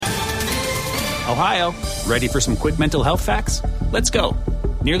Ohio, ready for some quick mental health facts? Let's go.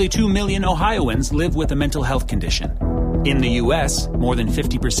 Nearly 2 million Ohioans live with a mental health condition. In the U.S., more than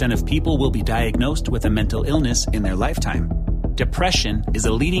 50% of people will be diagnosed with a mental illness in their lifetime. Depression is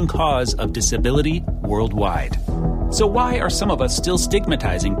a leading cause of disability worldwide. So why are some of us still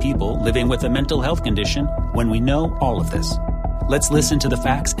stigmatizing people living with a mental health condition when we know all of this? Let's listen to the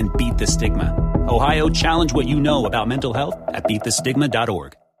facts and beat the stigma. Ohio, challenge what you know about mental health at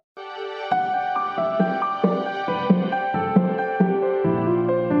beatthestigma.org.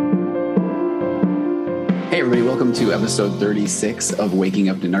 Hey everybody, welcome to episode 36 of Waking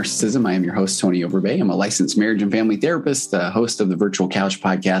Up to Narcissism. I am your host, Tony Overbay. I'm a licensed marriage and family therapist, host of the Virtual Couch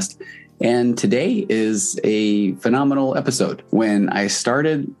podcast. And today is a phenomenal episode. When I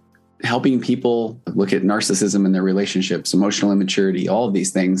started helping people look at narcissism in their relationships, emotional immaturity, all of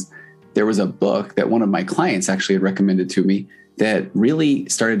these things, there was a book that one of my clients actually had recommended to me that really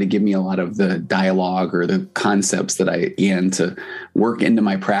started to give me a lot of the dialogue or the concepts that I began to work into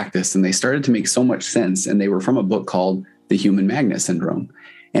my practice. And they started to make so much sense. And they were from a book called The Human Magnet Syndrome.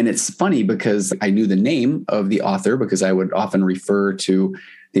 And it's funny because I knew the name of the author because I would often refer to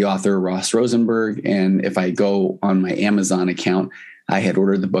the author Ross Rosenberg. And if I go on my Amazon account, I had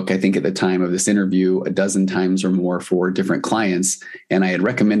ordered the book, I think at the time of this interview, a dozen times or more for different clients. And I had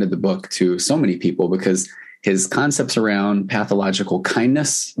recommended the book to so many people because his concepts around pathological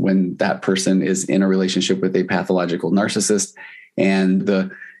kindness when that person is in a relationship with a pathological narcissist, and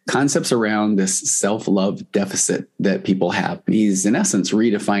the concepts around this self-love deficit that people have. He's in essence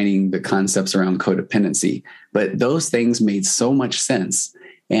redefining the concepts around codependency, but those things made so much sense.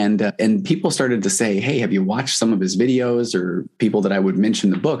 And people started to say, hey, have you watched some of his videos? Or people that I would mention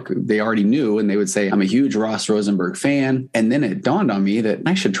the book, they already knew. And they would say, I'm a huge Ross Rosenberg fan. And then it dawned on me that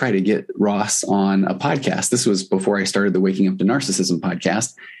I should try to get Ross on a podcast. This was before I started the Waking Up to Narcissism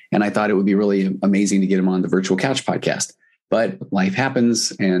podcast. And I thought it would be really amazing to get him on the Virtual Couch podcast. But life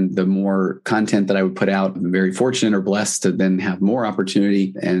happens, and the more content that I would put out, I'm very fortunate or blessed to then have more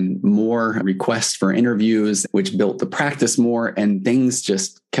opportunity and more requests for interviews, which built the practice more, and things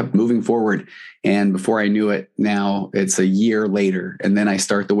just kept moving forward. And before I knew it, now it's a year later. And then I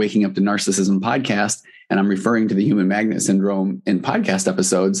start the Waking Up to Narcissism podcast, and I'm referring to the Human Magnet Syndrome in podcast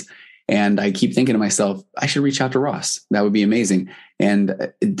episodes. And I keep thinking to myself, I should reach out to Ross. That would be amazing.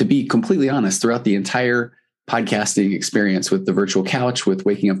 And to be completely honest, throughout the entire podcasting experience with the Virtual Couch, with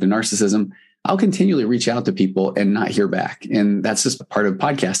Waking Up to Narcissism, I'll continually reach out to people and not hear back. And that's just part of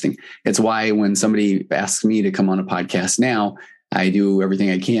podcasting. It's why when somebody asks me to come on a podcast now, I do everything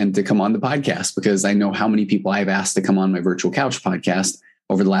I can to come on the podcast because I know how many people I've asked to come on my Virtual Couch podcast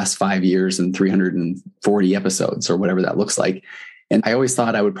over the last 5 years and 340 episodes or whatever that looks like. And I always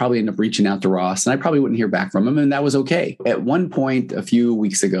thought I would probably end up reaching out to Ross and I probably wouldn't hear back from him. And that was okay. At one point, a few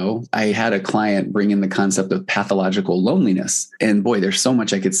weeks ago, I had a client bring in the concept of pathological loneliness. And boy, there's so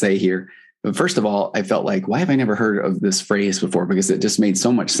much I could say here. But first of all, I felt like, why have I never heard of this phrase before? Because it just made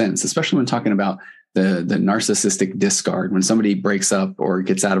so much sense, especially when talking about the narcissistic discard, when somebody breaks up or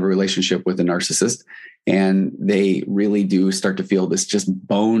gets out of a relationship with a narcissist and they really do start to feel this just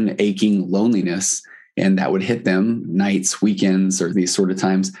bone aching loneliness. And that would hit them nights, weekends, or these sort of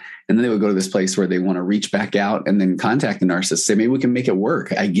times. And then they would go to this place where they want to reach back out and then contact the narcissist, say, maybe we can make it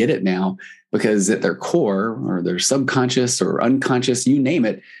work. I get it now, because at their core or their subconscious or unconscious, you name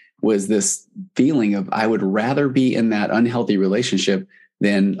it, was this feeling of, I would rather be in that unhealthy relationship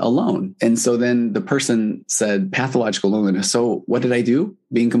than alone. And so then the person said pathological loneliness. So what did I do?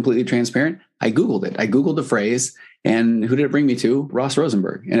 Being completely transparent, I Googled it. I Googled the phrase. And who did it bring me to? Ross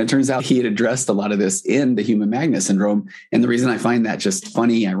Rosenberg. And it turns out he had addressed a lot of this in the Human Magnet Syndrome. And the reason I find that just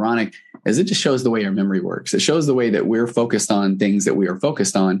funny, ironic, is it just shows the way our memory works. It shows the way that we're focused on things that we are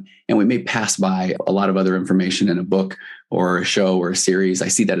focused on. And we may pass by a lot of other information in a book or a show or a series. I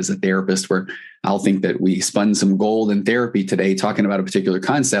see that as a therapist where I'll think that we spun some gold in therapy today talking about a particular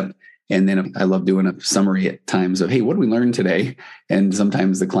concept. And then I love doing a summary at times of, hey, what did we learn today? And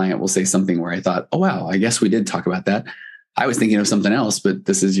sometimes the client will say something where I thought, oh, wow, I guess we did talk about that. I was thinking of something else, but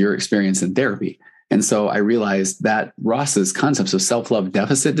this is your experience in therapy. And so I realized that Ross's concepts of self-love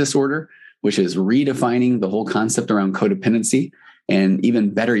deficit disorder, which is redefining the whole concept around codependency, and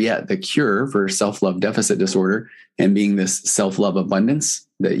even better yet, the cure for self-love deficit disorder and being this self-love abundance,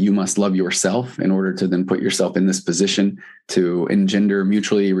 that you must love yourself in order to then put yourself in this position to engender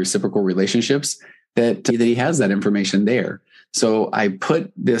mutually reciprocal relationships, that he has that information there. So I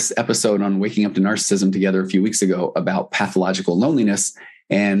put this episode on Waking Up to Narcissism together a few weeks ago about pathological loneliness.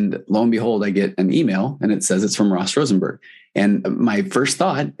 And lo and behold, I get an email and it says it's from Ross Rosenberg. And my first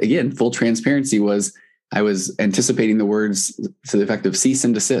thought, again, full transparency, was I was anticipating the words to the effect of cease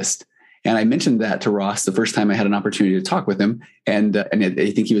and desist. And I mentioned that to Ross the first time I had an opportunity to talk with him. And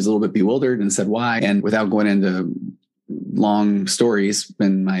I think he was a little bit bewildered and said, why? And without going into long stories,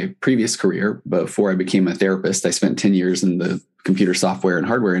 in my previous career, before I became a therapist, I spent 10 years in the computer software and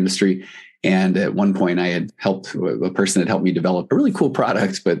hardware industry. And at one point I had helped, a person had helped me develop a really cool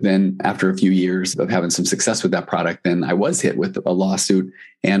product. But then after a few years of having some success with that product, then I was hit with a lawsuit.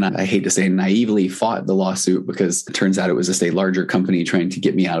 And I hate to say naively fought the lawsuit, because it turns out it was just a larger company trying to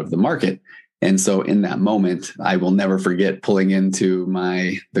get me out of the market. And so in that moment, I will never forget pulling into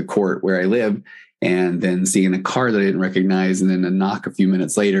the court where I live and then seeing a car that I didn't recognize, and then a knock a few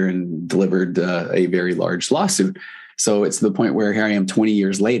minutes later and delivered a very large lawsuit. So it's to the point where here I am 20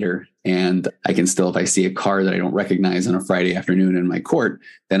 years later, and I can still, if I see a car that I don't recognize on a Friday afternoon in my court,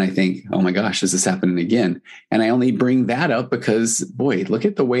 then I think, oh my gosh, this is happening again. And I only bring that up because, boy, look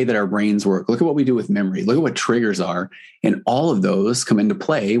at the way that our brains work. Look at what we do with memory. Look at what triggers are. And all of those come into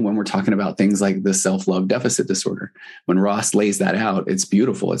play when we're talking about things like the self-love deficit disorder. When Ross lays that out, it's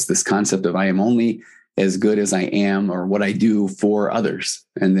beautiful. It's this concept of I am only as good as I am or what I do for others.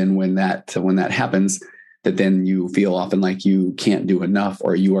 And then when that happens, that then you feel often like you can't do enough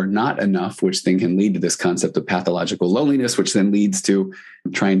or you are not enough, which then can lead to this concept of pathological loneliness, which then leads to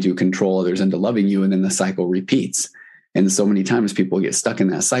trying to control others into loving you. And then the cycle repeats. And so many times people get stuck in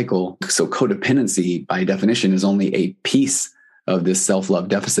that cycle. So codependency, by definition, is only a piece of this self-love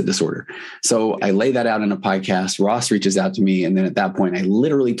deficit disorder. So I lay that out in a podcast. Ross reaches out to me. And then at that point, I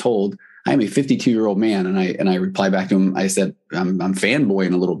literally told, I'm a 52-year-old man. And I replied back to him. I said, I'm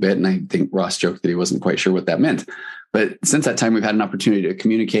fanboying a little bit. And I think Ross joked that he wasn't quite sure what that meant. But since that time, we've had an opportunity to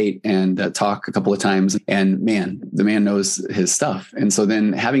communicate and talk a couple of times. And man, the man knows his stuff. And so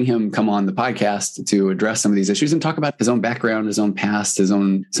then having him come on the podcast to address some of these issues and talk about his own background, his own past,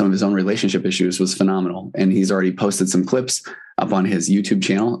 some of his own relationship issues was phenomenal. And he's already posted some clips up on his YouTube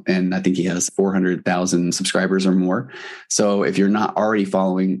channel. And I think he has 400,000 subscribers or more. So if you're not already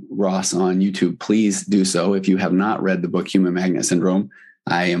following Ross on YouTube, please do so. If you have not read the book, Human Magnet Syndrome,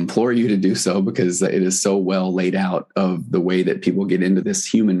 I implore you to do so, because it is so well laid out of the way that people get into this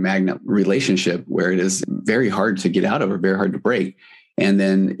human magnet relationship where it is very hard to get out of or very hard to break. And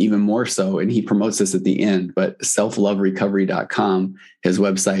then even more so, and he promotes this at the end, but selfloverecovery.com, his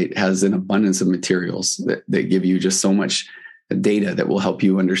website, has an abundance of materials that give you just so much data that will help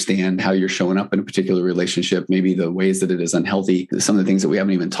you understand how you're showing up in a particular relationship, maybe the ways that it is unhealthy. Some of the things that we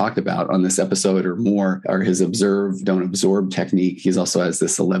haven't even talked about on this episode or more are his observe, don't absorb technique. He also has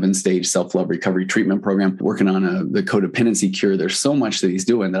this 11-stage self-love recovery treatment program, working on the codependency cure. There's so much that he's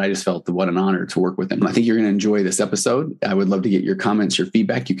doing that I just felt what an honor to work with him. I think you're going to enjoy this episode. I would love to get your comments, your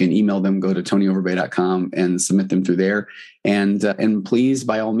feedback. You can email them, go to tonyoverbay.com and submit them through there. And please,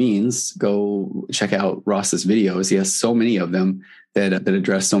 by all means, go check out Ross's videos. He has so many of them that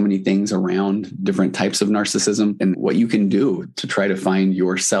address so many things around different types of narcissism and what you can do to try to find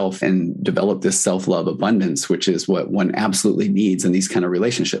yourself and develop this self-love abundance, which is what one absolutely needs in these kind of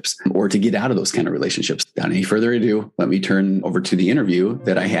relationships, or to get out of those kind of relationships. Without any further ado, let me turn over to the interview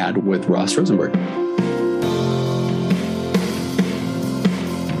that I had with Ross Rosenberg.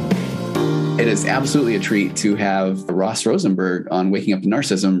 It is absolutely a treat to have Ross Rosenberg on Waking Up to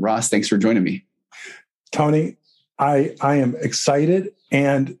Narcissism. Ross, thanks for joining me. Tony, I am excited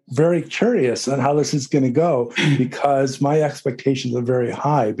and very curious on how this is going to go, because my expectations are very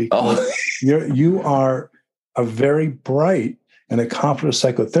high, because you are a very bright and accomplished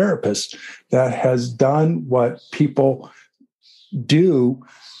psychotherapist that has done what people do,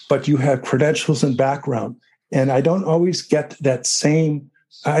 but you have credentials and background. And I don't always get that same.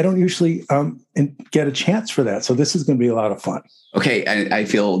 I don't usually get a chance for that. So this is going to be a lot of fun. Okay. I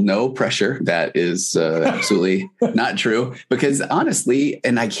feel no pressure. That is absolutely not true, because honestly,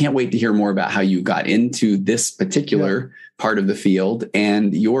 and I can't wait to hear more about how you got into this particular part of the field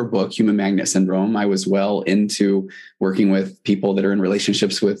and your book, Human Magnet Syndrome. I was well into working with people that are in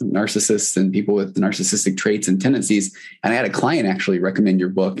relationships with narcissists and people with narcissistic traits and tendencies. And I had a client actually recommend your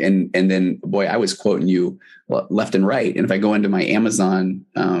book. And then, boy, I was quoting you left and right. And if I go into my Amazon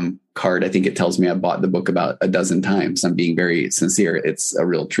card, I think it tells me I bought the book about a dozen times. I'm being very sincere. It's a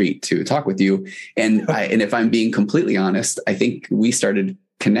real treat to talk with you. And if I'm being completely honest, I think we started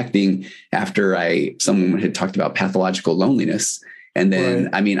connecting after someone had talked about pathological loneliness. And then,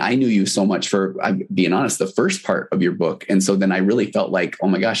 right. I mean, I knew you so much for, I'm being honest, the first part of your book. And so then I really felt like, oh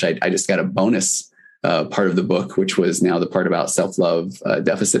my gosh, I just got a bonus part of the book, which was now the part about self-love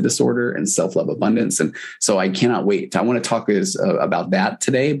deficit disorder and self-love abundance. And so I cannot wait. I want to talk about that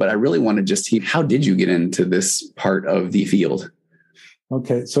today, but I really want to just hear, how did you get into this part of the field?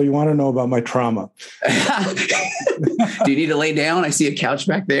 Okay. So you want to know about my trauma. Do you need to lay down? I see a couch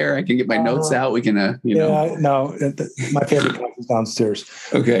back there. I can get my notes out. We can, know. No, my favorite couch is downstairs.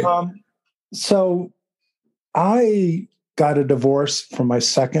 Okay. So I got a divorce from my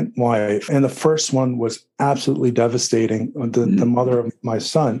second wife, and the first one was absolutely devastating, the mother of my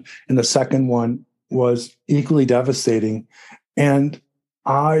son, and the second one was equally devastating. And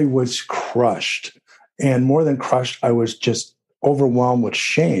I was crushed, and more than crushed, I was just overwhelmed with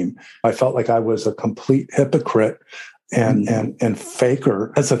shame. I felt like I was a complete hypocrite and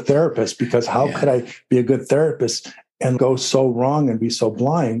faker as a therapist, because how could I be a good therapist and go so wrong and be so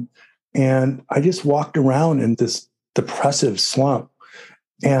blind? And I just walked around in this depressive slump.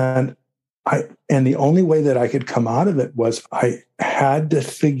 And the only way that I could come out of it was I had to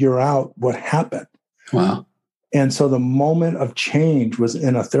figure out what happened. Wow. And so the moment of change was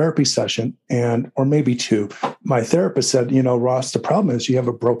in a therapy session, or maybe two. My therapist said, Ross, the problem is you have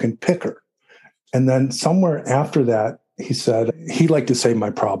a broken picker. And then somewhere after that, he said, he liked to say my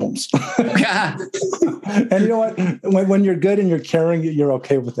problems. And you know what? When you're good and you're caring, you're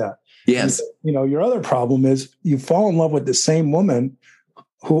okay with that. Yes. And, your other problem is you fall in love with the same woman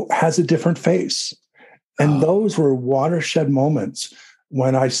who has a different face. And those were watershed moments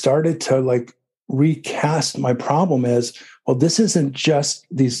when I started to recast my problem as, well, this isn't just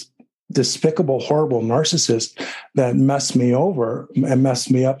these despicable, horrible narcissists that mess me over and mess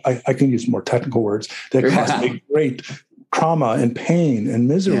me up. I can use more technical words that cause me great trauma and pain and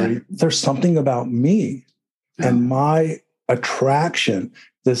misery. Yeah. There's something about me and my attraction,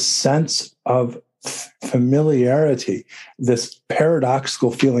 this sense of familiarity, this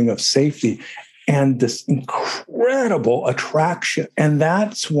paradoxical feeling of safety, and this incredible attraction. And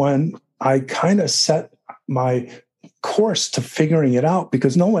that's when I kind of set my course to figuring it out,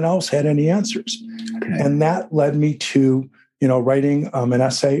 because no one else had any answers. Okay. And that led me to, writing an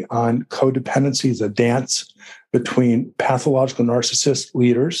essay on codependency as a dance between pathological narcissist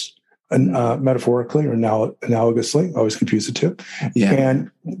leaders, and metaphorically or analogously, I always confuse the two, and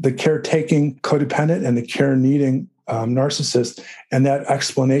the caretaking codependent and the care-needing narcissist, and that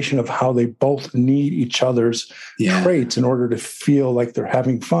explanation of how they both need each other's traits in order to feel like they're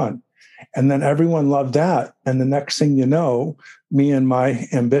having fun. And then everyone loved that. And the next thing you know, me and my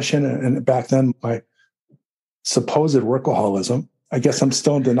ambition, and back then my supposed workaholism, I guess I'm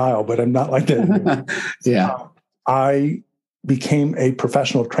still in denial, but I'm not like that anymore. I became a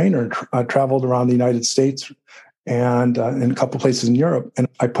professional trainer and traveled around the United States and in a couple of places in Europe. And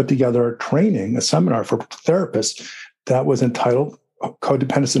I put together a seminar for therapists that was entitled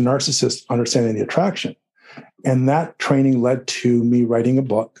Codependence and Narcissist, Understanding the Attraction. And that training led to me writing a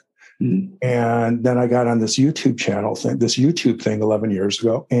book. And then I got on this YouTube thing 11 years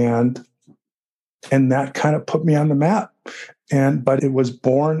ago. And that kind of put me on the map. But it was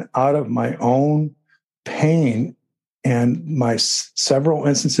born out of my own pain and my several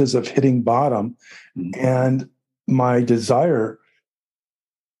instances of hitting bottom and my desire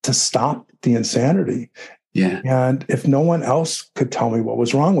to stop the insanity. Yeah. And if no one else could tell me what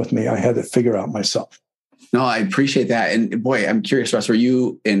was wrong with me, I had to figure out myself. No, I appreciate that. And boy, I'm curious, Russ, were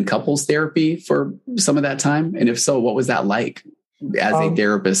you in couples therapy for some of that time? And if so, what was that like as a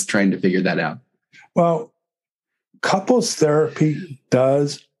therapist trying to figure that out? Well, couples therapy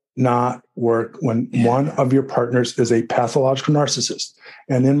does not work when one of your partners is a pathological narcissist.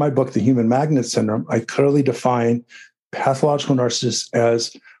 And in my book, The Human Magnet Syndrome, I clearly define pathological narcissist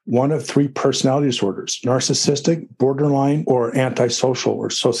as one of three personality disorders: narcissistic, borderline, or antisocial or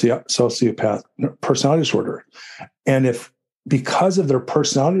sociopath personality disorder. And if because of their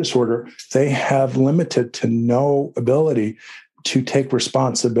personality disorder, they have limited to no ability to take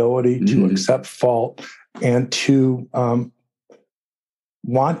responsibility, to accept fault, and to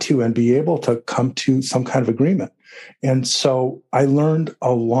want to and be able to come to some kind of agreement. And so I learned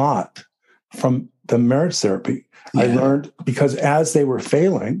a lot from the marriage therapy. I learned because as they were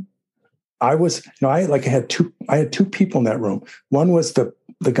failing, I was, I had two people in that room. One was the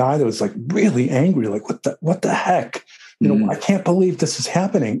guy that was like really angry, like what the heck? I can't believe this is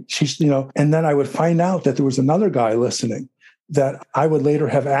happening. She's, and then I would find out that there was another guy listening that I would later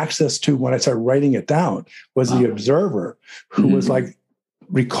have access to when I started writing it down, was the observer, who was like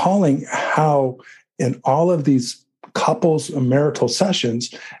recalling how in all of these couples marital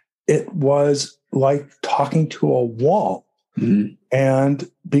sessions, it was like talking to a wall.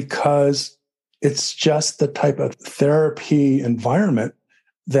 And because it's just the type of therapy environment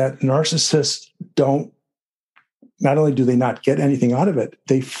that narcissists not only do they not get anything out of it,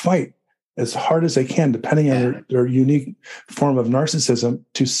 they fight as hard as they can, depending on their unique form of narcissism,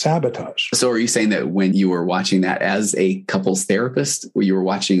 to sabotage. So are you saying that when you were watching that as a couples therapist, you were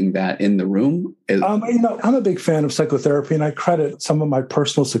watching that in the room? I'm a big fan of psychotherapy, and I credit some of my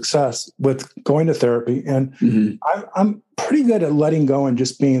personal success with going to therapy. And I'm pretty good at letting go and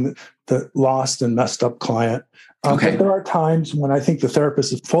just being the lost and messed up client. But there are times when I think the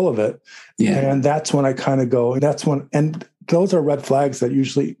therapist is full of it. Yeah. And that's when I kind of go, and those are red flags that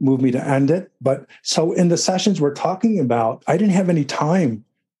usually move me to end it. But so in the sessions we're talking about, I didn't have any time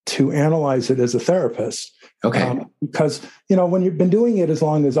to analyze it as a therapist. Because, when you've been doing it as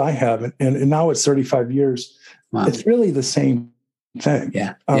long as I have, and now it's 35 years, it's really the same thing.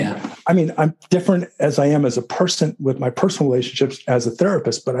 I mean, I'm different as I am as a person with my personal relationships as a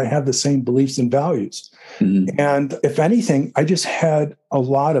therapist, but I have the same beliefs and values. And if anything, I just had a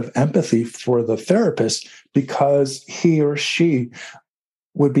lot of empathy for the therapist because he or she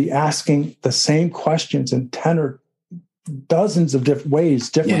would be asking the same questions in 10 or dozens of different ways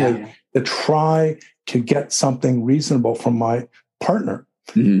differently to try to get something reasonable from my partner.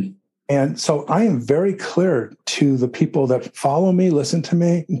 And so I am very clear to the people that follow me, listen to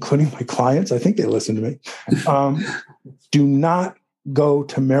me, including my clients. I think they listen to me. Do not go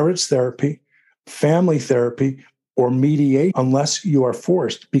to marriage therapy, family therapy, or mediate unless you are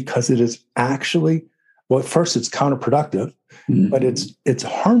forced, because it is actually, well, at first it's counterproductive, but it's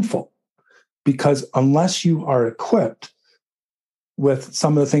harmful, because unless you are equipped with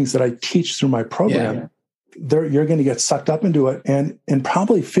some of the things that I teach through my program, you're going to get sucked up into it. And in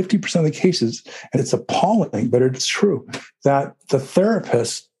probably 50% of the cases, and it's appalling, but it's true, that the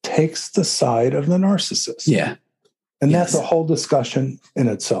therapist takes the side of the narcissist. And that's a whole discussion in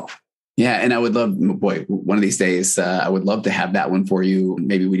itself. Yeah. And I would love, one of these days, I would love to have that one for you.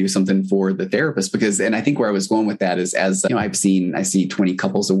 Maybe we do something for the therapist, and I think where I was going with that is, as I see 20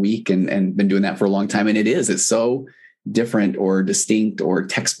 couples a week and been doing that for a long time. And it's so different or distinct or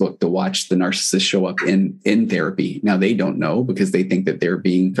textbook to watch the narcissist show up in therapy. Now they don't know because they think that they're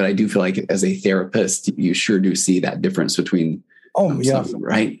being, but I do feel like as a therapist, you sure do see that difference between.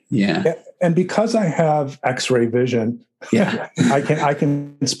 Right. Yeah. And because I have X-ray vision, I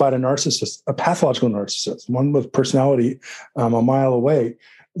can spot a narcissist, a pathological narcissist, one with personality a mile away.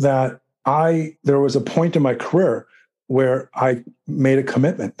 There was a point in my career where I made a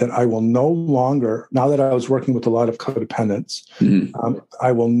commitment that I will no longer, now that I was working with a lot of codependents,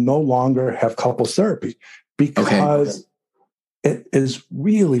 I will no longer have couples therapy, because it is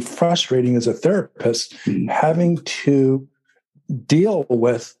really frustrating as a therapist having to deal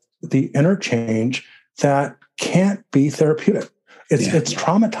with the interchange that can't be therapeutic. It's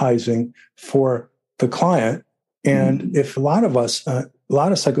traumatizing for the client. And if a lot of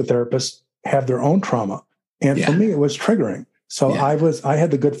psychotherapists have their own trauma. And for me, it was triggering. So I had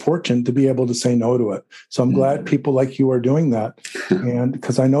the good fortune to be able to say no to it. So I'm glad people like you are doing that. And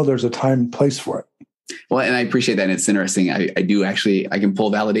because I know there's a time and place for it. Well, and I appreciate that. And it's interesting. I can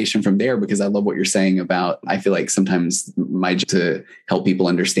pull validation from there, because I love what you're saying about, I feel like sometimes my job to help people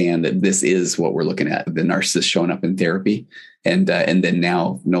understand that this is what we're looking at, the narcissist showing up in therapy. And then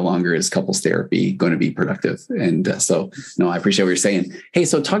now no longer is couples therapy going to be productive. And I appreciate what you're saying. Hey,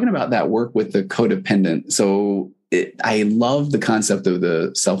 so talking about that work with the codependent. So I love the concept of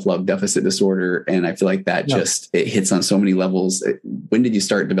the self-love deficit disorder. And I feel like that it hits on so many levels. When did you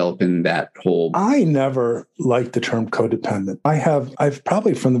start developing that whole? I never liked the term codependent. I've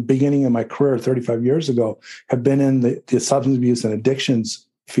probably from the beginning of my career, 35 years ago, have been in the substance abuse and addictions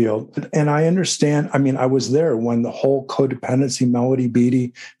field. And I understand, I was there when the whole codependency Melody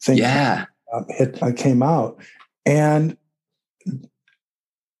Beattie thing came out. And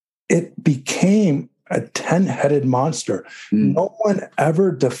it became a 10-headed monster. No one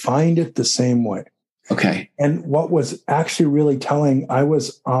ever defined it the same way. And what was actually really telling, I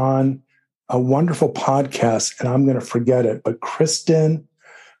was on a wonderful podcast, and I'm going to forget it, but Kristen,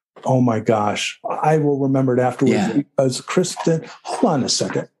 oh my gosh, I will remember it afterwards, because Kristen, hold on a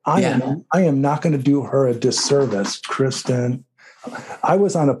second. I am not going to do her a disservice, Kristen. I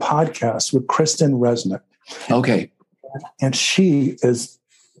was on a podcast with Kristen Resnick. And she is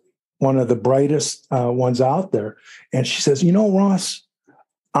one of the brightest ones out there. And she says, Ross,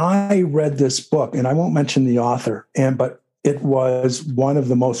 I read this book, and I won't mention the author, but it was one of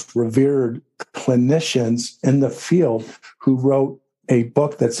the most revered clinicians in the field who wrote a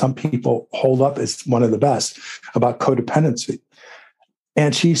book that some people hold up as one of the best about codependency.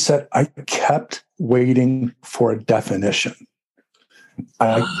 And she said, I kept waiting for a definition.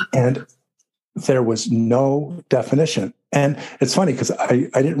 And there was no definition. And it's funny because I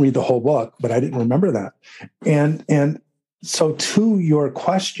didn't read the whole book, but I didn't remember that. And so to your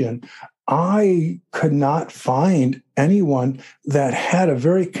question, I could not find anyone that had a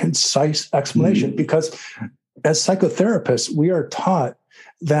very concise explanation, because as psychotherapists, we are taught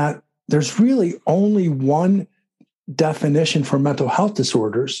that there's really only one definition for mental health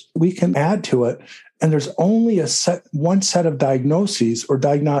disorders. We can add to it, and there's only one set of diagnoses or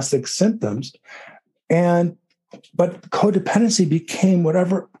diagnostic symptoms. But codependency became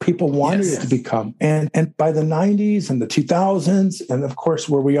whatever people wanted it to become. And by the 90s and the 2000s, and of course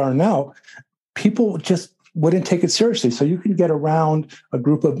where we are now, people just wouldn't take it seriously. So you can get around a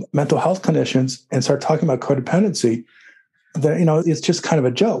group of mental health clinicians and start talking about codependency. That, it's just kind of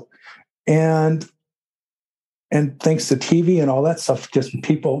a joke. And thanks to TV and all that stuff, just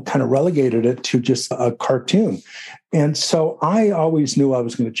people kind of relegated it to just a cartoon. And so I always knew I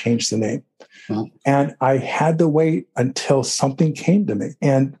was going to change the name. And I had to wait until something came to me.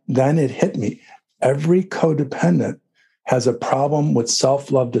 And then it hit me. Every codependent has a problem with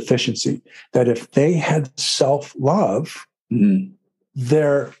self-love deficiency, that if they had self-love,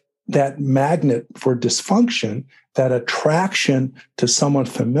 that magnet for dysfunction, that attraction to someone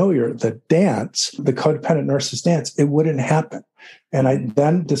familiar, the dance, the codependent narcissist dance, it wouldn't happen. And I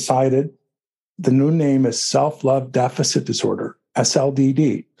then decided the new name is self-love deficit disorder,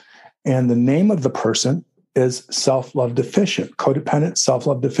 SLDD. And the name of the person is self-love deficient, codependent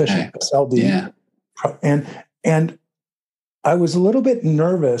self-love deficient, SLD. Yeah. And I was a little bit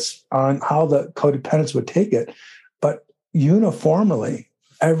nervous on how the codependents would take it, but uniformly,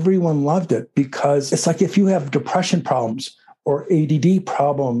 everyone loved it, because it's like if you have depression problems or ADD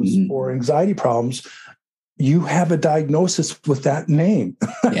problems or anxiety problems, you have a diagnosis with that name.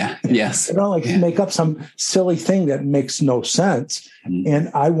 Yes. Make up some silly thing that makes no sense.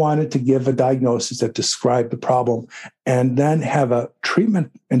 And I wanted to give a diagnosis that described the problem, and then have a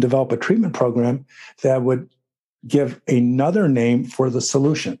treatment and develop a treatment program that would give another name for the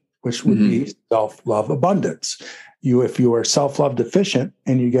solution, which would be self-love abundance. If you are self-love deficient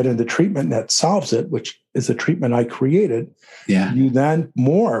and you get into treatment that solves it, which is a treatment I created, you then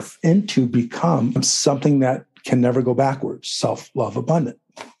morph into become something that can never go backwards, self-love abundant.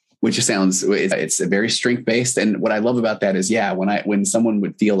 Which sounds, it's very strength-based. And what I love about that is, when someone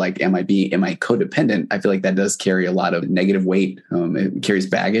would feel like, am I codependent? I feel like that does carry a lot of negative weight. It carries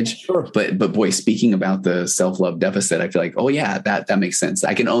baggage. Sure. But boy, speaking about the self-love deficit, I feel like, that makes sense.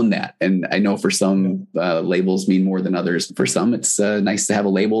 I can own that. And I know for some labels mean more than others. For some, it's nice to have a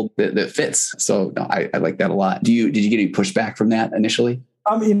label that fits. So no, I like that a lot. Did you get any pushback from that initially?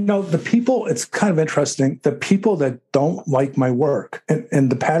 The people, it's kind of interesting. The people that don't like my work,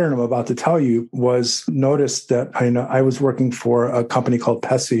 and the pattern I'm about to tell you was, noticed that I was working for a company called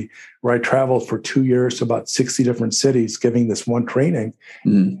Pesci, where I traveled for 2 years to about 60 different cities giving this one training.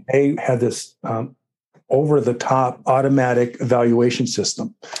 They had this over-the-top automatic evaluation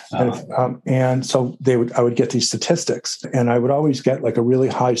system. And so I would get these statistics, and I would always get like a really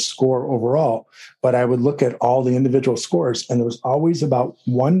high score overall, but I would look at all the individual scores, and there was always about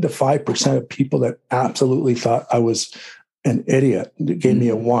 1 to 5% of people that absolutely thought I was an idiot. It gave me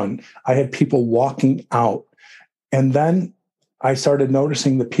a 1. I had people walking out. And then I started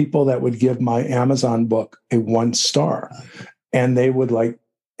noticing the people that would give my Amazon book a 1 star, and they would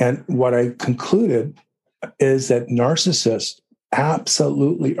and what I concluded is that narcissists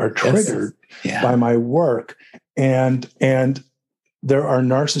absolutely are triggered by my work. And there are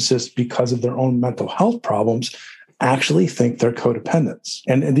narcissists, because of their own mental health problems, actually think they're codependents.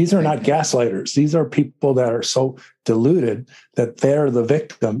 And these are not gaslighters. These are people that are so deluded that they're the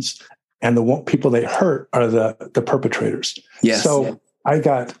victims, and the people they hurt are the perpetrators. I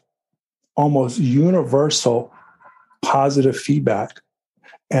got almost universal positive feedback,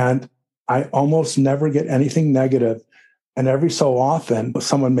 and I almost never get anything negative. And every so often,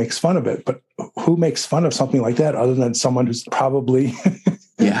 someone makes fun of it. But who makes fun of something like that other than someone who's probably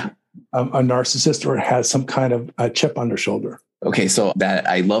a narcissist or has some kind of a chip on their shoulder? Okay, so that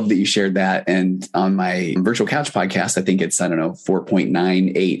I love that you shared that. And on my Virtual Couch podcast, I think it's,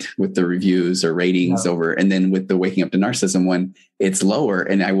 4.98 with the reviews or ratings over. And then with the Waking Up to Narcissism one, it's lower.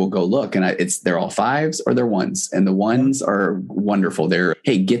 And I will go look, and they're all 5s or they're 1s. And the 1s are wonderful. They're,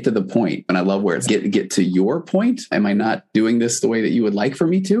 hey, get to the point. And I love where it's get to your point. Am I not doing this the way that you would like for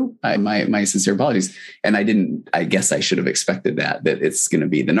me to? My sincere apologies. And I guess I should have expected that it's going to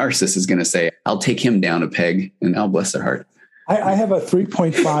be the narcissist is going to say, I'll take him down a peg, and I'll bless their heart. I have a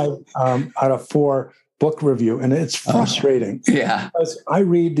 3.5 out of 4 book review, and it's frustrating. Because I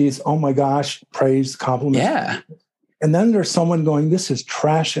read these, oh my gosh, praise, compliments. And then there's someone going, this is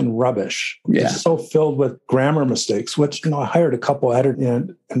trash and rubbish. It's so filled with grammar mistakes, which, I hired a couple editors,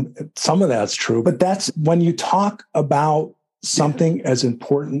 and some of that's true. But that's when you talk about something as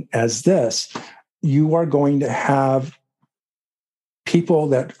important as this, you are going to have people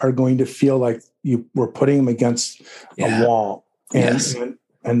that are going to feel like you were putting them against a wall.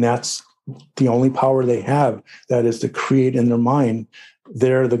 And that's the only power they have, that is to create in their mind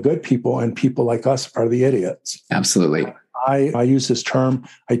they're the good people and people like us are the idiots. Absolutely. I use this term,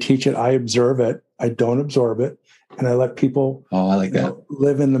 I teach it, I observe it, I don't absorb it, and I let people I like that.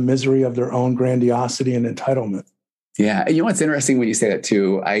 Live in the misery of their own grandiosity and entitlement. Yeah. You know what's interesting when you say that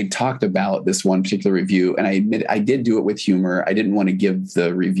too? I talked about this one particular review, and I admit I did do it with humor. I didn't want to give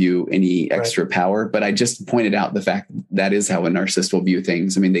the review any extra power, but I just pointed out the fact that is how a narcissist will view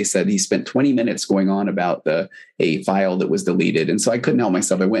things. I mean, they said he spent 20 minutes going on about a file that was deleted. And so I couldn't help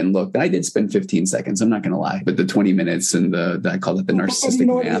myself. I went and looked, and I did spend 15 seconds. I'm not going to lie, but the 20 minutes and I call it the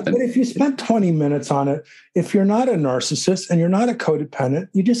narcissistic math. But if you spent 20 minutes on it, if you're not a narcissist and you're not a codependent,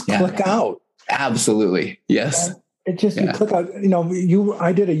 you just click out. Absolutely. Yes. And it just, you click out,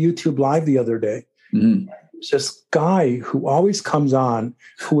 I did a YouTube live the other day. Mm-hmm. It's this guy who always comes on,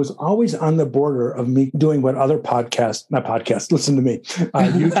 who was always on the border of me doing what other listen to me,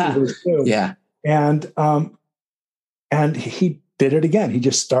 YouTubers do. Yeah. And he did it again. He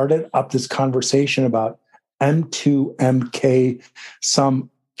just started up this conversation about M2MK,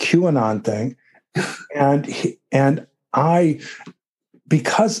 some QAnon thing. And I,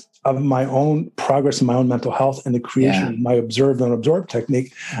 because of my own progress in my own mental health and the creation of my observe and absorb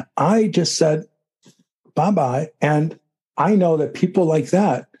technique, I just said, bye-bye. And I know that people like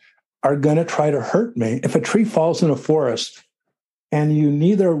that are going to try to hurt me. If a tree falls in a forest and you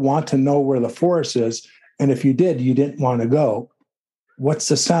neither want to know where the forest is, and if you did, you didn't want to go, what's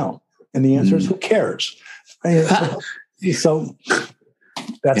the sound? And the answer is, who cares? So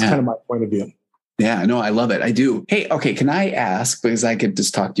that's kind of my point of view. Yeah, no, I love it. I do. Hey, okay. Can I ask, because I could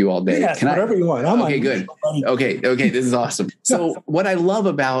just talk to you all day. Yeah, whatever you want. Okay, good. Okay. This is awesome. So what I love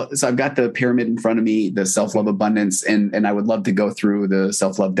so I've got the pyramid in front of me, the self-love abundance, and I would love to go through the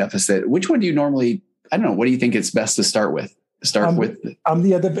self-love deficit. Which one do you normally, I don't know, what do you think it's best to start with?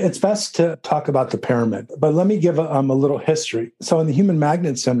 It's best to talk about the pyramid, but let me give a little history. So in the human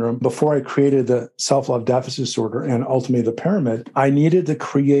magnet syndrome, before I created the self-love deficit disorder and ultimately the pyramid, I needed to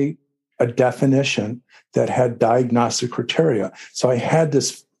create a definition that had diagnostic criteria. So I had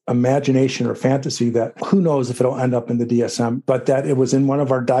this imagination or fantasy that who knows if it'll end up in the DSM, but that it was in one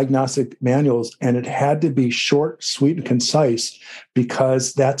of our diagnostic manuals, and it had to be short, sweet, and concise,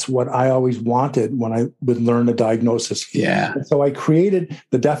 because that's what I always wanted when I would learn a diagnosis. Yeah. And so I created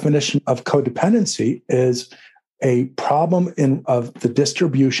the definition of codependency is a problem of the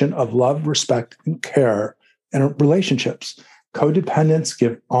distribution of love, respect, and care in relationships. Codependents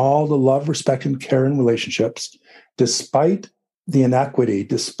give all the love, respect, and care in relationships, despite the inequity,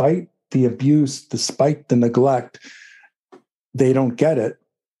 despite the abuse, despite the neglect. They don't get it.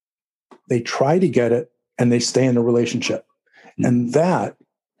 They try to get it, and they stay in the relationship. Mm-hmm. And that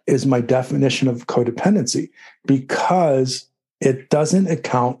is my definition of codependency, because it doesn't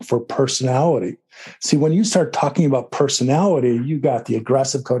account for personality. See, when you start talking about personality, you got the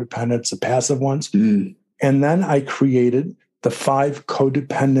aggressive codependents, the passive ones. Mm. And then I created the 5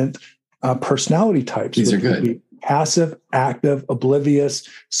 codependent personality types. These are good. Passive, active, oblivious,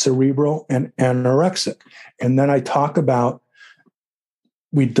 cerebral, and anorexic. And then I talk about,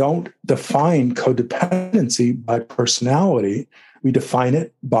 we don't define codependency by personality. We define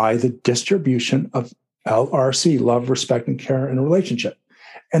it by the distribution of LRC, love, respect, and care in a relationship.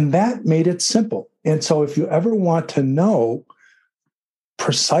 And that made it simple. And so if you ever want to know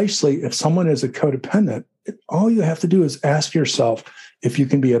precisely if someone is a codependent, all you have to do is ask yourself if you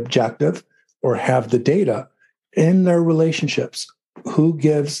can be objective or have the data in their relationships. Who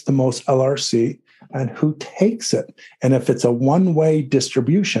gives the most LRC and who takes it? And if it's a one-way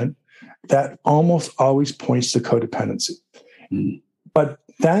distribution, that almost always points to codependency. Mm. But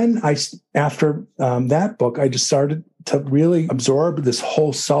then after that book, I just started to really absorb this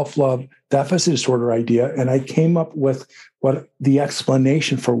whole self-love deficit disorder idea. And I came up with what the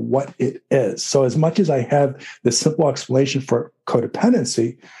explanation for what it is. So as much as I have the simple explanation for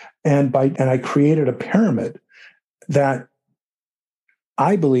codependency, and I created a pyramid that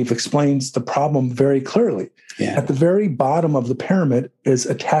I believe explains the problem very clearly. Yeah. At the very bottom of the pyramid is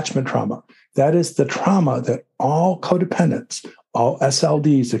attachment trauma. That is the trauma that all codependents, all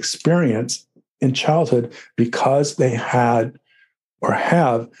SLDs experience in childhood because they had or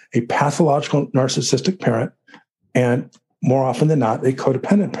have a pathological narcissistic parent, and more often than not, a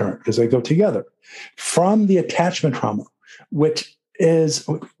codependent parent, because they go together. From the attachment trauma, which is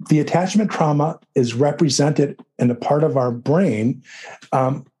the attachment trauma is represented in a part of our brain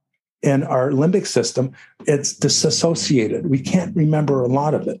in our limbic system, it's disassociated. We can't remember a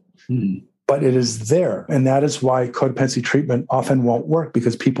lot of it, but it is there. And that is why codependency treatment often won't work,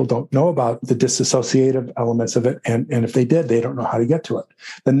 because people don't know about the disassociative elements of it. And if they did, they don't know how to get to it.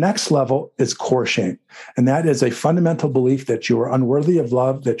 The next level is core shame. And that is a fundamental belief that you are unworthy of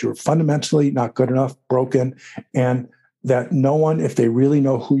love, that you're fundamentally not good enough, broken, and that no one, if they really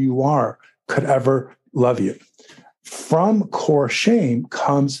know who you are, could ever love you. From core shame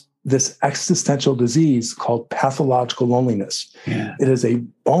comes this existential disease called pathological loneliness. Yeah. It is a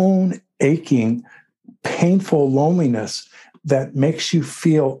bone-aching, painful loneliness that makes you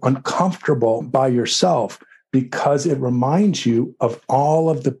feel uncomfortable by yourself because it reminds you of all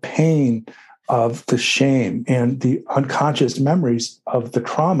of the pain of the shame and the unconscious memories of the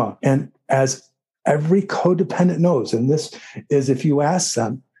trauma. And as every codependent knows, and this is if you ask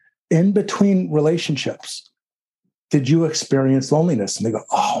them, in between relationships, did you experience loneliness? And they go,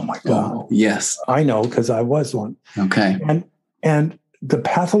 oh my God. Oh, yes. I know, because I was one. Okay. And the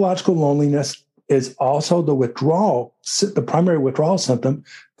pathological loneliness is also the primary withdrawal symptom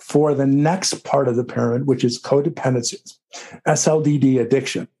for the next part of the pyramid, which is codependency, SLDD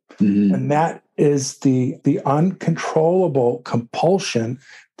addiction. Mm-hmm. And that is the uncontrollable compulsion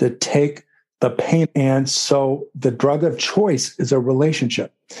to take the pain. And so the drug of choice is a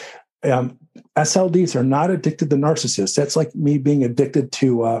relationship. SLDs are not addicted to narcissists. That's like me being addicted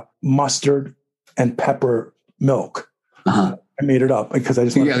to mustard and pepper milk. Uh-huh. I made it up because I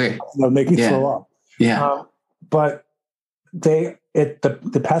just want to make me throw up. Yeah. But the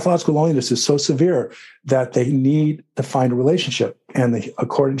pathological loneliness is so severe that they need to find a relationship. And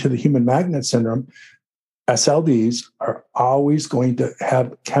according to the human magnet syndrome, SLDs are always going to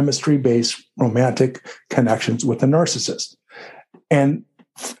have chemistry-based romantic connections with the narcissist. And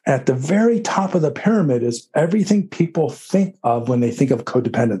at the very top of the pyramid is everything people think of when they think of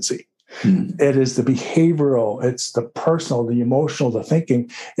codependency. It is the behavioral, it's the personal, the emotional, the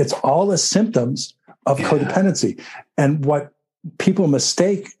thinking. It's all the symptoms of codependency. And what people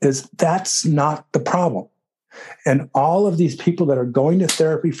mistake is that's not the problem. And all of these people that are going to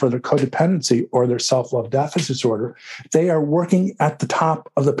therapy for their codependency or their self-love deficit disorder, they are working at the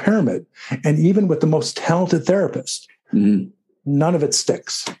top of the pyramid. And even with the most talented therapist, none of it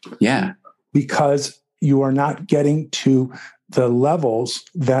sticks. Yeah. Because you are not getting to the levels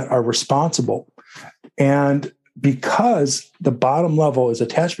that are responsible. And because the bottom level is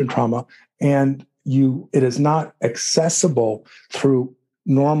attachment trauma and it is not accessible through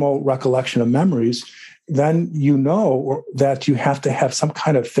normal recollection of memories, then you know that you have to have some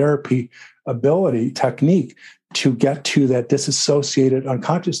kind of therapy ability, technique to get to that disassociated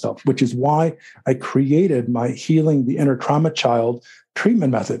unconscious stuff, which is why I created my Healing the Inner Trauma Child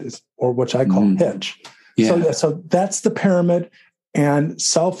treatment method, or which I call HITCH. Yeah. So that's the pyramid, and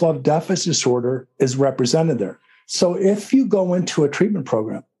self-love deficit disorder is represented there. So if you go into a treatment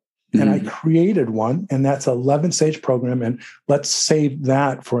program, and I created one, and that's an 11-stage program, and let's save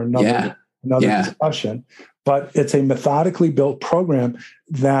that for another discussion. But it's a methodically built program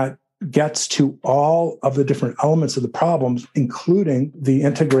that gets to all of the different elements of the problems, including the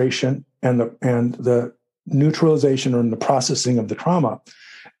integration and the neutralization or the processing of the trauma.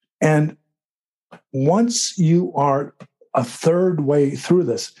 And once you are a third way through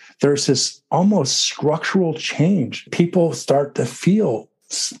this, there's this almost structural change. People start to feel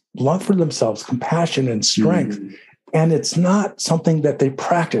love for themselves, compassion and strength. And it's not something that they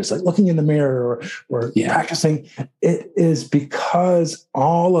practice, like looking in the mirror or practicing. It is because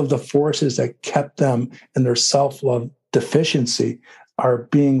all of the forces that kept them in their self-love deficiency are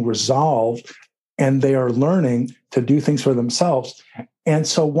being resolved, and they are learning to do things for themselves. And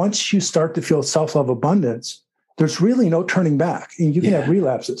so once you start to feel self-love abundance, there's really no turning back. And you can have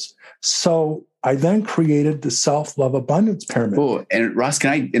relapses. So I then created the self-love abundance pyramid. Oh, and Ross,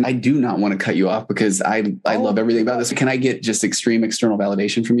 I do not want to cut you off because I love everything about this. Can I get just extreme external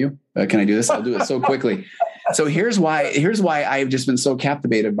validation from you? Can I do this? I'll do it so quickly. So here's why I've just been so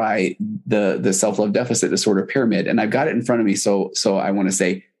captivated by the self-love deficit disorder pyramid. And I've got it in front of me. So I want to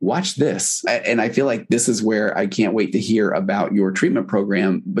say, watch this. And I feel like this is where I can't wait to hear about your treatment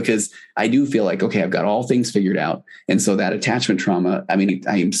program, because I do feel like, okay, I've got all things figured out. And so that attachment trauma, I mean,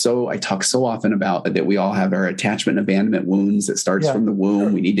 I talk so often about that we all have our attachment and abandonment wounds. It starts from the womb.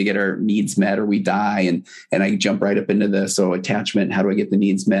 Sure. We need to get our needs met or we die. And I jump right up into this. So attachment, how do I get the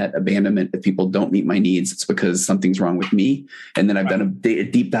needs met? Abandonment, if people don't meet my needs, it's because something's wrong with me. And then I've done a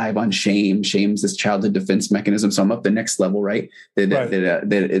deep dive on shame. Shame's this childhood defense mechanism. So I'm up the next level, right?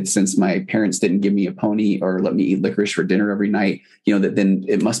 That it's since my parents didn't give me a pony or let me eat licorice for dinner every night, that then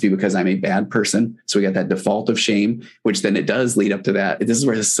it must be because I'm a bad person. So we got that default of shame, which then it does lead up to that. This is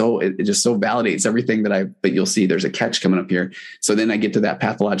where it just so validates everything but you'll see there's a catch coming up here. So then I get to that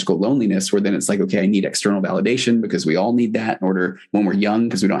pathological loneliness where then it's like, okay, I need external validation because we all need that in order when we're young,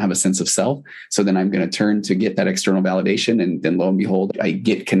 because we don't have a sense of self. So then I'm going to turn to get that external validation. And then lo and behold, I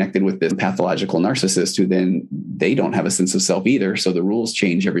get connected with this pathological narcissist who then they don't have a sense of self either. So the rules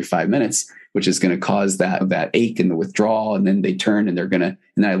change every 5 minutes, which is going to cause that ache and the withdrawal. And then they turn and they're going to,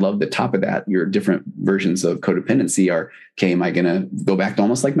 and I love the top of that. Your different versions of codependency are, okay, am I going to go back to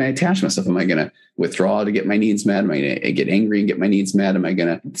almost like my attachment stuff? Am I going to withdraw to get my needs met? Am I going to get angry and get my needs met? Am I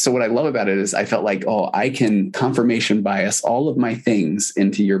going to? So what I love about it is I felt like, I can confirmation bias all of my things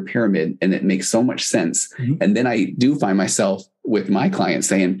into your pyramid. And it makes so much sense. Mm-hmm. And then I do find myself with my clients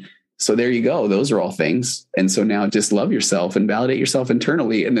saying, so there you go. Those are all things. And so now just love yourself and validate yourself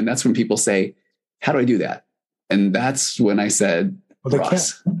internally. And then that's when people say, how do I do that? And that's when I said,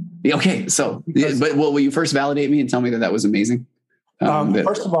 Ross. Yeah, okay. So, will you first validate me and tell me that was amazing?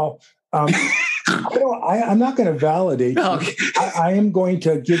 First of all, I'm not going to validate you. Okay. I am going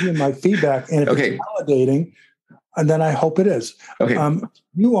to give you my feedback. And if it's validating, and then I hope it is. Okay.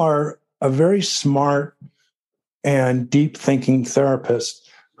 You are a very smart and deep thinking therapist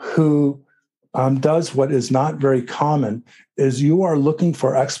who does what is not very common, is you are looking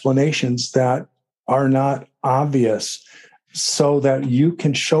for explanations that are not obvious so that you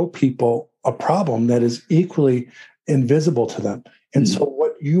can show people a problem that is equally invisible to them. And so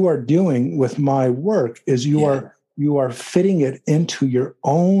what you are doing with my work is you are fitting it into your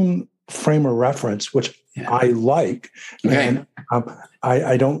own frame of reference, which I like. Okay. And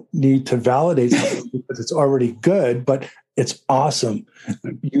I don't need to validate something because it's already good, but it's awesome.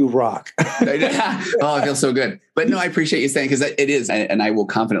 You rock. I feel so good. But no, I appreciate you saying, because it is. And I will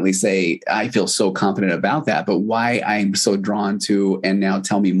confidently say, I feel so confident about that. But why I'm so drawn to, and now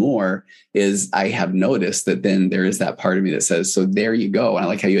tell me more, is I have noticed that then there is that part of me that says, so there you go. And I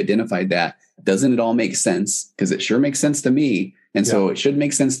like how you identified that. Doesn't it all make sense? Because it sure makes sense to me. And so it should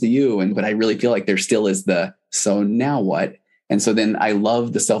make sense to you. But I really feel like there still is so now what? And so then I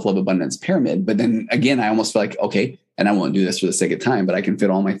love the self-love abundance pyramid. But then again, I almost feel like, okay, and I won't do this for the sake of time, but I can fit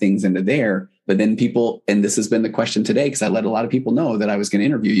all my things into there. But then people, and this has been the question today, because I let a lot of people know that I was going to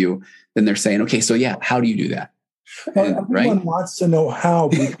interview you. Then they're saying, okay, so how do you do that? Well, everyone wants to know how,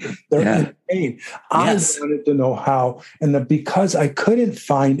 because they're in pain. I wanted to know how. And because I couldn't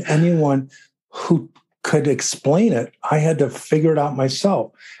find anyone who could explain it, I had to figure it out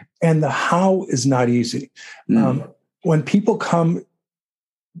myself. And the how is not easy. When people come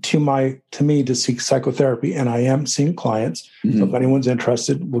to me to seek psychotherapy, and I am seeing clients, so if anyone's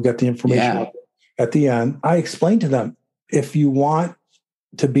interested, we'll get the information at the end. I explain to them, if you want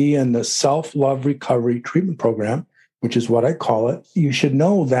to be in the self-love recovery treatment program, which is what I call it, you should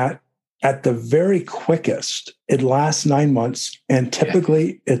know that at the very quickest, it lasts 9 months, and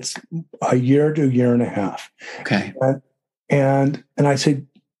typically it's a year to a year and a half. Okay. And I say,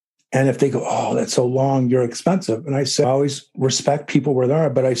 and if they go, oh, that's so long, you're expensive. And I said, I always respect people where they are.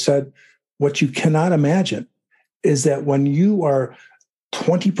 But I said, what you cannot imagine is that when you are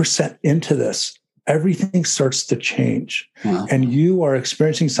 20% into this, everything starts to change. Wow. And you are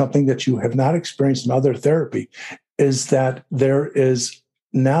experiencing something that you have not experienced in other therapy, is that there is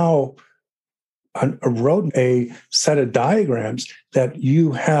now a set of diagrams that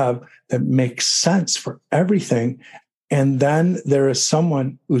you have that makes sense for everything. And then there is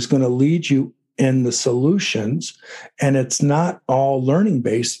someone who's going to lead you in the solutions, and it's not all learning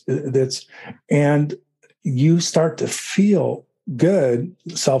based. And you start to feel good,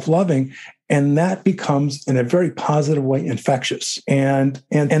 self-loving, and that becomes, in a very positive way, infectious. And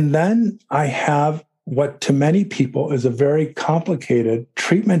then I have what to many people is a very complicated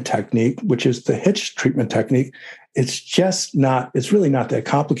treatment technique, which is the Hitch treatment technique. It's really not that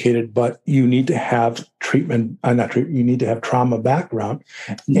complicated, but you need to have you need to have trauma background.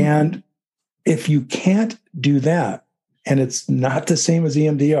 Mm-hmm. And if you can't do that, and it's not the same as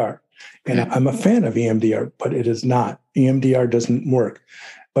EMDR, and I'm a fan of EMDR, but it is not. EMDR doesn't work.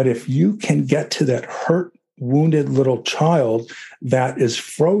 But if you can get to that hurt, wounded little child that is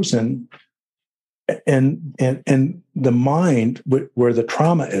frozen and the mind where the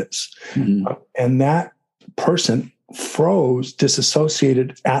trauma is, and that person froze,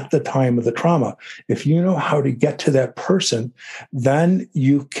 disassociated at the time of the trauma. If you know how to get to that person, then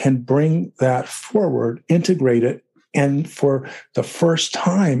you can bring that forward, integrate it, and for the first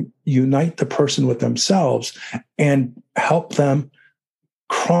time, unite the person with themselves and help them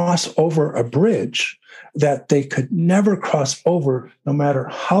cross over a bridge that they could never cross over, no matter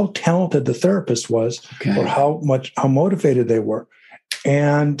how talented the therapist was or how motivated they were.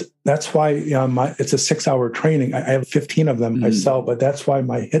 And that's why it's a 6-hour training. I have 15 of them myself, but that's why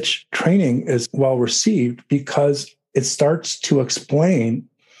my Hitch training is well received, because it starts to explain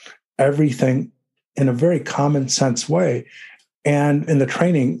everything in a very common sense way. And in the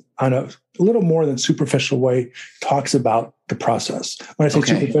training, on a little more than superficial way, talks about the process. When I say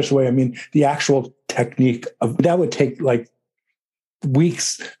superficial way, I mean the actual technique of that would take like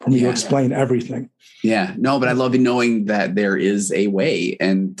weeks for me to explain everything. Yeah, no, but I love knowing that there is a way.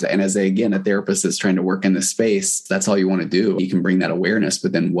 And as a therapist that's trying to work in this space, that's all you want to do. You can bring that awareness,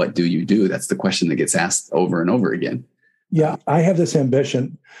 but then what do you do? That's the question that gets asked over and over again. Yeah, I have this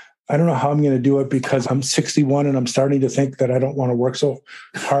ambition. I don't know how I'm going to do it, because I'm 61 and I'm starting to think that I don't want to work so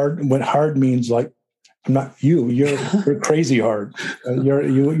hard. When hard means like, I'm not you. You're crazy hard.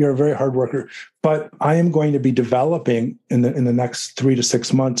 You're a very hard worker. But I am going to be developing in the next 3 to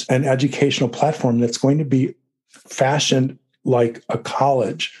 6 months an educational platform that's going to be fashioned like a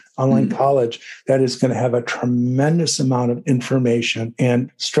college, online college, that is going to have a tremendous amount of information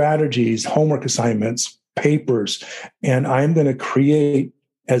and strategies, homework assignments, papers, and I'm going to create,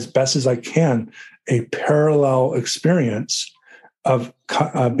 as best as I can, a parallel experience of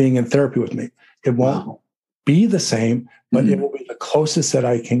being in therapy with me. It won't be the same, but it will be the closest that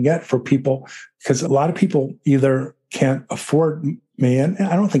I can get for people, because a lot of people either can't afford me, and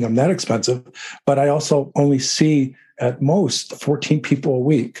I don't think I'm that expensive, but I also only see at most 14 people a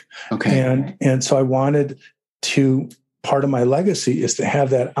week. Okay. And so I wanted to, part of my legacy is to have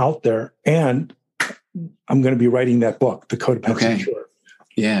that out there, and I'm going to be writing that book, The Codependency Cure.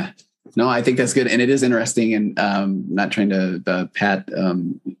 Yeah. No, I think that's good. And it is interesting, and not trying to pat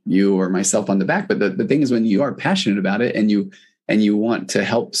you or myself on the back, but the thing is, when you are passionate about it and you want to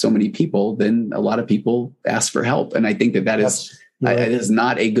help so many people, then a lot of people ask for help. And I think that is it is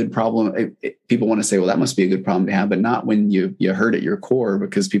not a good problem. People want to say, well, that must be a good problem to have, but not when you hurt at your core,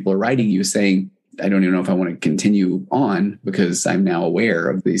 because people are writing you saying, I don't even know if I want to continue on because I'm now aware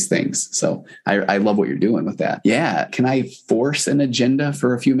of these things. So I love what you're doing with that. Yeah. Can I force an agenda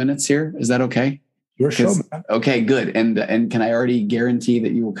for a few minutes here? Is that okay? Your show. Okay, good. And can I already guarantee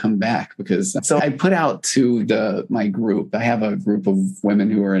that you will come back? Because so I put out to my group. I have a group of women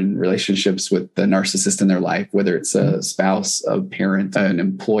who are in relationships with the narcissist in their life, whether it's a spouse, a parent, an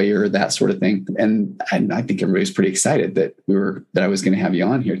employer, that sort of thing. And I think everybody's pretty excited that I was going to have you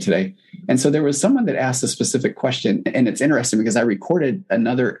on here today. And so there was someone that asked a specific question, and it's interesting because I recorded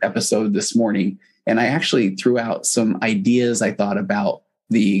another episode this morning, and I actually threw out some ideas I thought about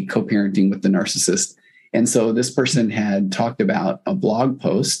the co-parenting with the narcissist. And so this person had talked about a blog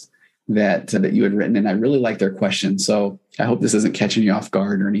post that you had written, and I really liked their question. So I hope this isn't catching you off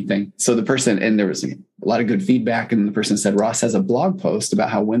guard or anything. So the person, and there was a lot of good feedback, and the person said, Ross has a blog post about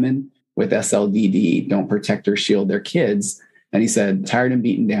how women with SLDD don't protect or shield their kids. And he said, tired and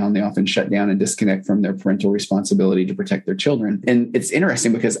beaten down, they often shut down and disconnect from their parental responsibility to protect their children. And it's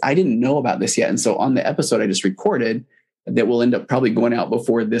interesting because I didn't know about this yet. And so on the episode I just recorded that will end up probably going out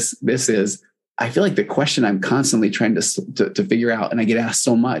before this is, I feel like the question I'm constantly trying to figure out, and I get asked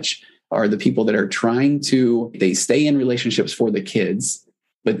so much, are the people that are they stay in relationships for the kids.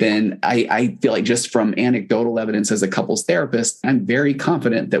 But then I feel like just from anecdotal evidence as a couples therapist, I'm very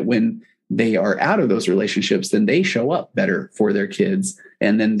confident that when they are out of those relationships, then they show up better for their kids.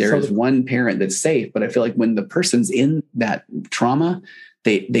 And then there is one parent that's safe. But I feel like when the person's in that trauma,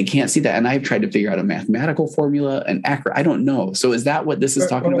 they can't see that. And I've tried to figure out a mathematical formula, an accurate, I don't know. So is that what this is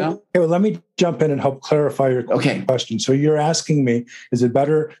talking about? Okay, well, let me jump in and help clarify your question. So you're asking me, is it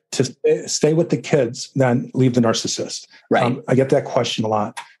better to stay with the kids than leave the narcissist? Right. I get that question a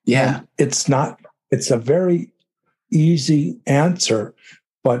lot. Yeah. And it's a very easy answer,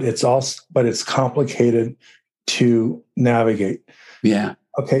 but it's complicated to navigate. Yeah.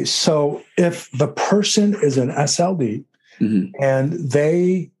 Okay. So if the person is an SLD, and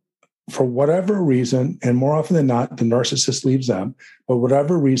they, for whatever reason, and more often than not, the narcissist leaves them, but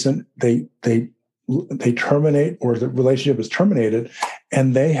whatever reason, they terminate, or the relationship is terminated,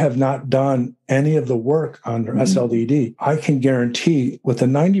 and they have not done any of the work on their SLDD, I can guarantee with a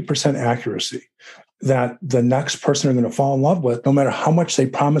 90% accuracy that the next person they're going to fall in love with, no matter how much they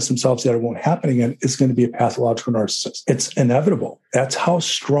promise themselves that it won't happen again, is going to be a pathological narcissist. It's inevitable. That's how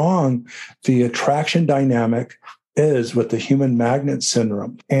strong the attraction dynamic is with the human magnet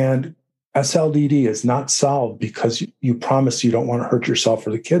syndrome. And SLDD is not solved because you promise you don't want to hurt yourself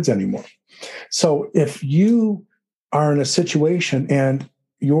or the kids anymore. So if you are in a situation and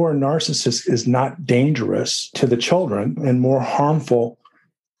your narcissist is not dangerous to the children and more harmful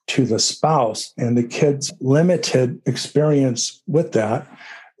to the spouse and the kid's limited experience with that,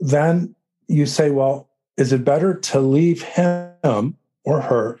 then you say, well, is it better to leave him or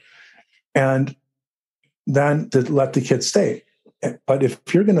her and then to let the kid stay? But if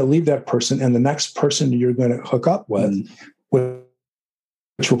you're going to leave that person and the next person you're going to hook up with,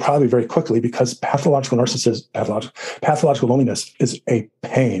 which will probably very quickly, because pathological loneliness is a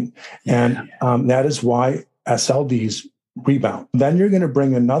pain. And that is why SLDs rebound. Then you're going to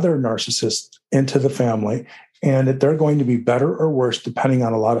bring another narcissist into the family, and they're going to be better or worse depending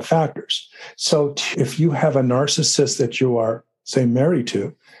on a lot of factors. So if you have a narcissist that you are, say, married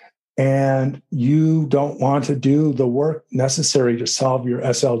to, and you don't want to do the work necessary to solve your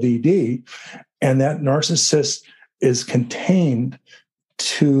SLDD, and that narcissist is contained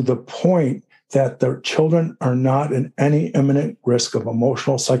to the point that their children are not in any imminent risk of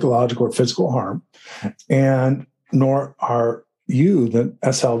emotional, psychological, or physical harm, and nor are you, the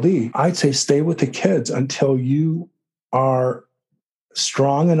SLD, I'd say stay with the kids until you are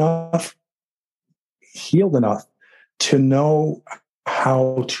strong enough, healed enough to know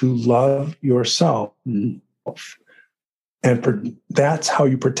how to love yourself. And that's how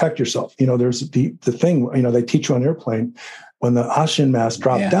you protect yourself. There's the thing, they teach you on airplane, when the oxygen mask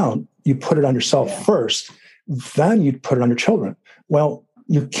dropped down, you put it on yourself first, then you put it on your children. Well,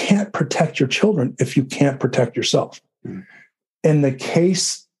 you can't protect your children if you can't protect yourself. In the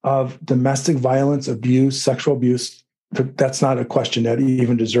case of domestic violence, abuse, sexual abuse, that's not a question that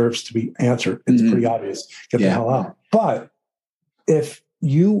even deserves to be answered. It's pretty obvious. Get the hell out. But if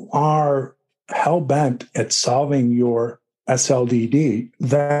you are hell-bent at solving your SLDD,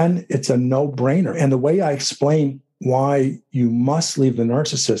 then it's a no-brainer. And the way I explain why you must leave the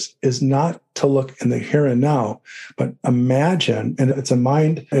narcissist is not to look in the here and now, but imagine, and it's a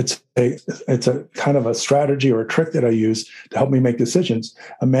kind of a strategy or a trick that I use to help me make decisions.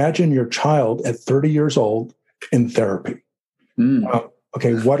 Imagine your child at 30 years old in therapy.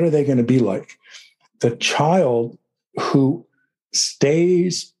 Okay, what are they going to be like? The child who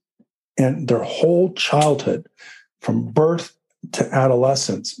stays in their whole childhood, from birth to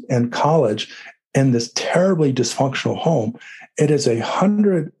adolescence and college, in this terribly dysfunctional home, it is a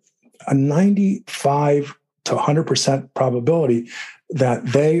 95 to 100% probability that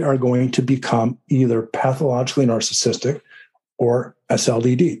they are going to become either pathologically narcissistic or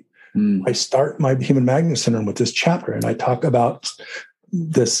SLDD. I start my human magnet syndrome with this chapter, and I talk about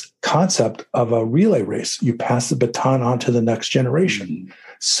this concept of a relay race. You pass the baton on to the next generation.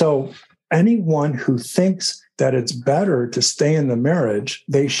 So anyone who thinks that it's better to stay in the marriage,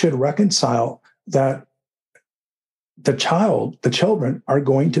 they should reconcile that the children are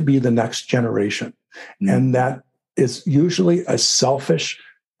going to be the next generation. And that is usually a selfish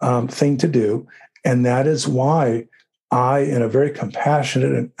thing to do. And that is why I, in a very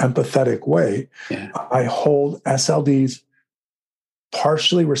compassionate and empathetic way, I hold SLDs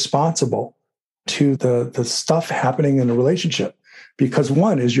partially responsible to the stuff happening in a relationship. Because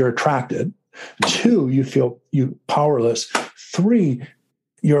one is you're attracted. Two, you feel powerless. Three,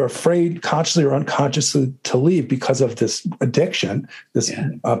 you're afraid consciously or unconsciously to leave because of this addiction, this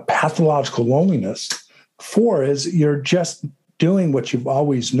pathological loneliness. Four is you're just doing what you've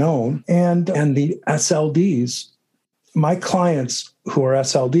always known. And the SLDs, my clients who are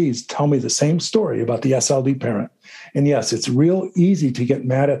SLDs tell me the same story about the SLD parent. And yes, it's real easy to get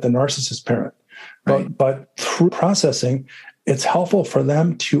mad at the narcissist parent. But through processing, it's helpful for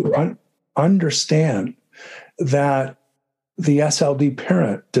them to understand that the SLD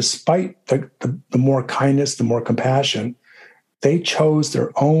parent, despite the more kindness, the more compassion, they chose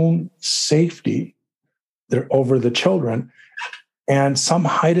their own safety over the children, and some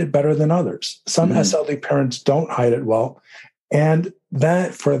hide it better than others. Some SLD parents don't hide it well, and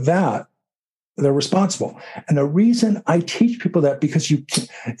for that, they're responsible. And the reason I teach people that because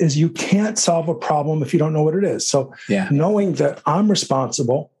you can't solve a problem if you don't know what it is. So knowing that I'm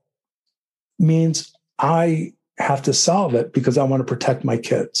responsible means I have to solve it because I want to protect my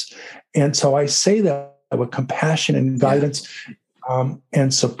kids. And so I say that with compassion and guidance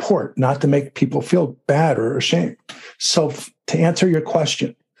and support, not to make people feel bad or ashamed. So to answer your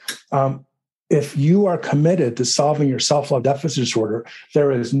question, if you are committed to solving your self-love deficit disorder,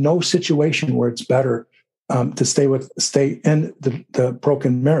 there is no situation where it's better to stay in the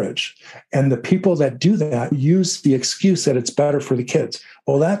broken marriage. And the people that do that use the excuse that it's better for the kids.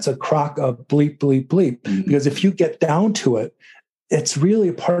 Well, that's a crock of bleep, bleep, bleep. Because if you get down to it, it's really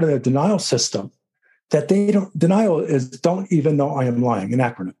a part of the denial system that denial is don't even know I am lying, an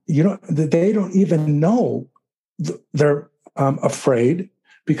acronym. They don't even know they're afraid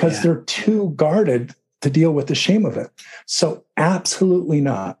because they're too guarded to deal with the shame of it. So absolutely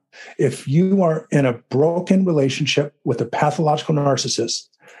not. If you are in a broken relationship with a pathological narcissist,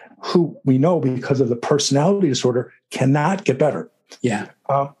 who we know because of the personality disorder cannot get better. Yeah.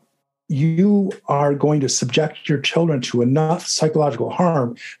 You are going to subject your children to enough psychological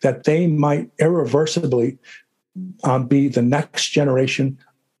harm that they might irreversibly be the next generation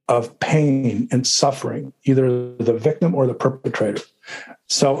of pain and suffering, either the victim or the perpetrator.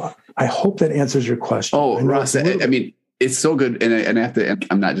 So I hope that answers your question. Oh, Ross, I mean, it's so good. And I have to,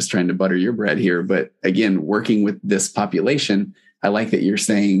 I'm not just trying to butter your bread here, but again, working with this population, I like that you're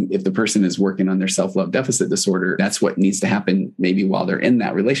saying if the person is working on their self-love deficit disorder, that's what needs to happen maybe while they're in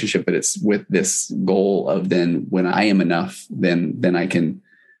that relationship. But it's with this goal of then when I am enough, then I can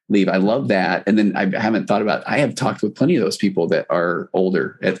leave. I love that. And then I haven't thought about, I have talked with plenty of those people that are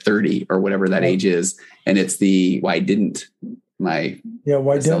older at 30 or whatever that age is. And it's why didn't my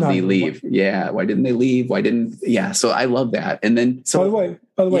SLD leave? Why didn't they leave? So I love that. And then, so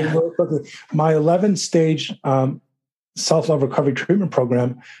by the way, my 11-stage self-love recovery treatment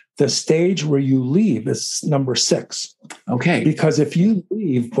program, the stage where you leave is number 6. Okay. Because if you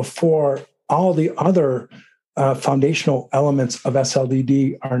leave before all the other foundational elements of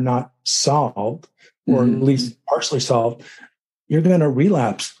SLDD are not solved, or at least partially solved, you're going to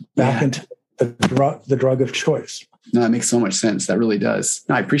relapse back into the drug of choice. No, that makes so much sense. That really does.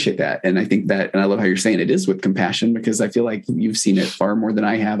 No, I appreciate that. And I think that, and I love how you're saying it is with compassion, because I feel like you've seen it far more than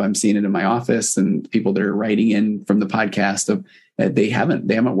I have. I'm seeing it in my office, and people that are writing in from the podcast of they haven't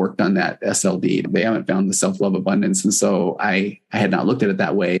worked on that SLD. They haven't found the self-love abundance. And so I had not looked at it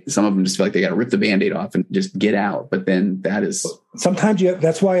that way. Some of them just feel like they got to rip the Band-Aid off and just get out. But then that is sometimes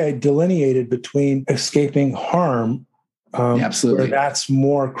that's why I delineated between escaping harm. Absolutely. Where that's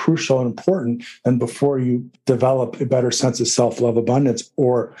more crucial and important than before you develop a better sense of self-love abundance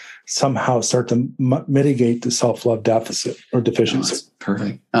or somehow start to mitigate the self-love deficit or deficiency. Oh,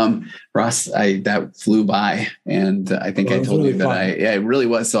 perfect. Ross, that flew by, and I think I told you that it really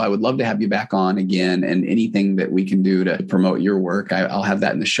was. So I would love to have you back on again, and anything that we can do to promote your work, I'll have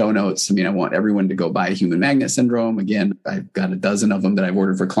that in the show notes. I mean, I want everyone to go buy Human Magnet Syndrome. Again, I've got a dozen of them that I've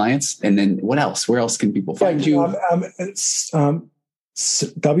ordered for clients. And then what else? Where else can people find you? It's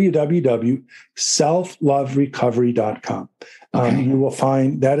www.selfloverecovery.com. You will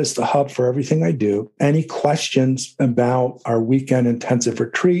find that is the hub for everything I do. Any questions about our weekend intensive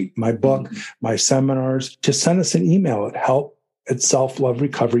retreat, my book, my seminars, just send us an email at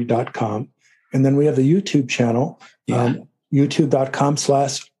help@selfloverecovery.com. And then we have the YouTube channel,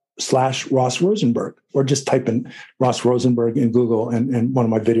 youtube.com/Ross Rosenberg, or just type in Ross Rosenberg in Google, and one of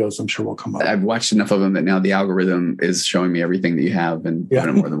my videos I'm sure will come up. I've watched enough of them that now the algorithm is showing me everything that you have, and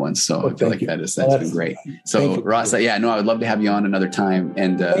more than once. So I feel like that's been great. So Ross, I would love to have you on another time.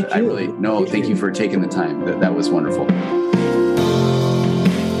 And thank you for taking the time. That was wonderful.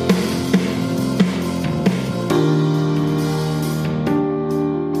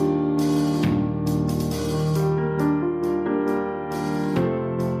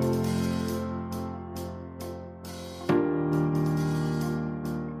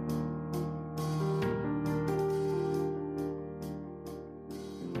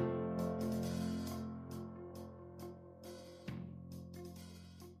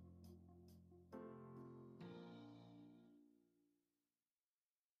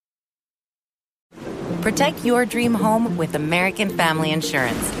 Protect your dream home with American Family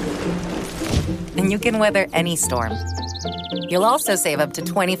Insurance. And you can weather any storm. You'll also save up to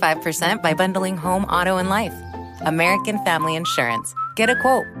 25% by bundling home, auto, and life. American Family Insurance. Get a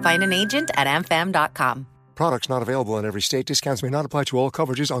quote. Find an agent at amfam.com. Products not available in every state. Discounts may not apply to all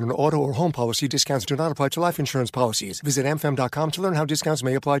coverages on an auto or home policy. Discounts do not apply to life insurance policies. Visit amfam.com to learn how discounts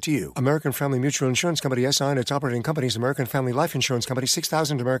may apply to you. American Family Mutual Insurance Company, SI, and its operating companies, American Family Life Insurance Company,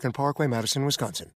 6000 American Parkway, Madison, Wisconsin.